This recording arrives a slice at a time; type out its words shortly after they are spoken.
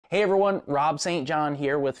Hey everyone, Rob St. John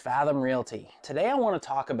here with Fathom Realty. Today I want to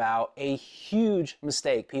talk about a huge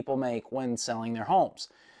mistake people make when selling their homes,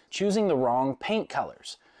 choosing the wrong paint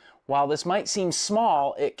colors. While this might seem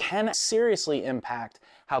small, it can seriously impact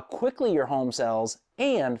how quickly your home sells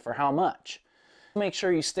and for how much. Make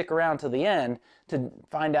sure you stick around to the end to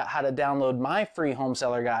find out how to download my free home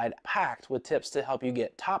seller guide packed with tips to help you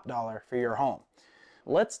get top dollar for your home.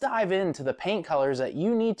 Let's dive into the paint colors that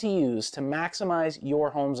you need to use to maximize your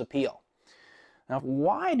home's appeal. Now,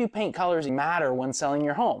 why do paint colors matter when selling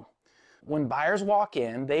your home? When buyers walk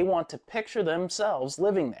in, they want to picture themselves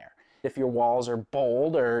living there. If your walls are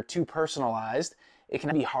bold or too personalized, it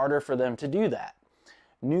can be harder for them to do that.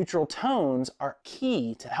 Neutral tones are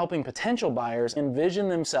key to helping potential buyers envision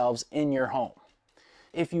themselves in your home.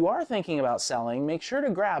 If you are thinking about selling, make sure to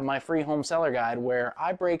grab my free home seller guide where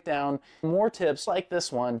I break down more tips like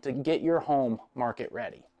this one to get your home market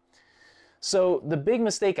ready. So the big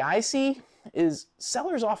mistake I see is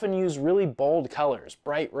sellers often use really bold colors,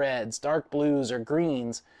 bright reds, dark blues, or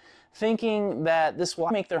greens, thinking that this will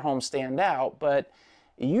make their home stand out, but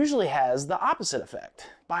it usually has the opposite effect.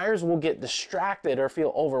 Buyers will get distracted or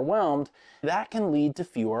feel overwhelmed. That can lead to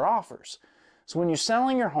fewer offers. So when you're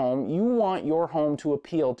selling your home, you want your home to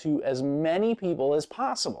appeal to as many people as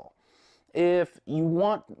possible. If you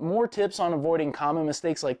want more tips on avoiding common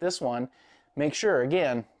mistakes like this one, make sure,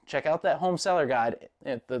 again, check out that home seller guide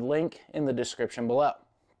at the link in the description below.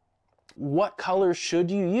 What colors should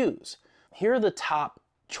you use? Here are the top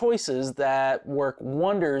choices that work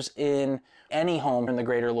wonders in any home in the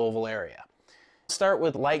greater Louisville area. Start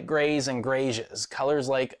with light grays and grays. Colors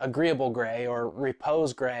like Agreeable Gray or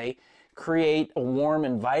Repose Gray create a warm,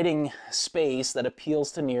 inviting space that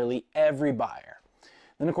appeals to nearly every buyer.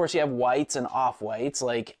 Then of course you have whites and off-whites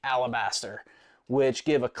like Alabaster, which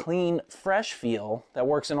give a clean, fresh feel that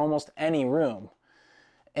works in almost any room.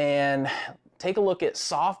 And take a look at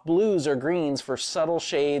soft blues or greens for subtle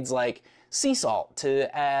shades like sea salt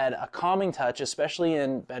to add a calming touch, especially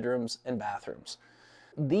in bedrooms and bathrooms.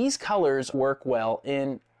 These colors work well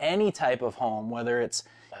in any type of home, whether it's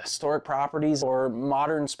historic properties or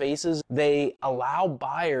modern spaces. They allow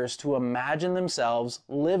buyers to imagine themselves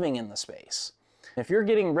living in the space. If you're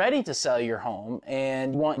getting ready to sell your home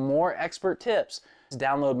and you want more expert tips,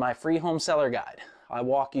 download my free home seller guide. I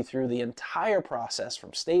walk you through the entire process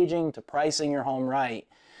from staging to pricing your home right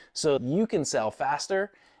so you can sell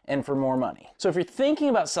faster and for more money. So if you're thinking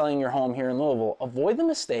about selling your home here in Louisville, avoid the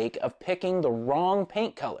mistake of picking the wrong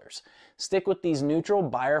paint colors. Stick with these neutral,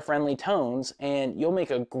 buyer-friendly tones, and you'll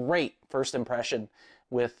make a great first impression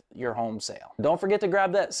with your home sale. Don't forget to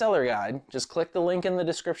grab that seller guide. Just click the link in the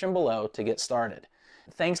description below to get started.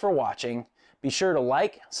 Thanks for watching. Be sure to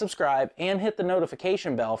like, subscribe, and hit the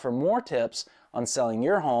notification bell for more tips on selling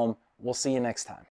your home. We'll see you next time.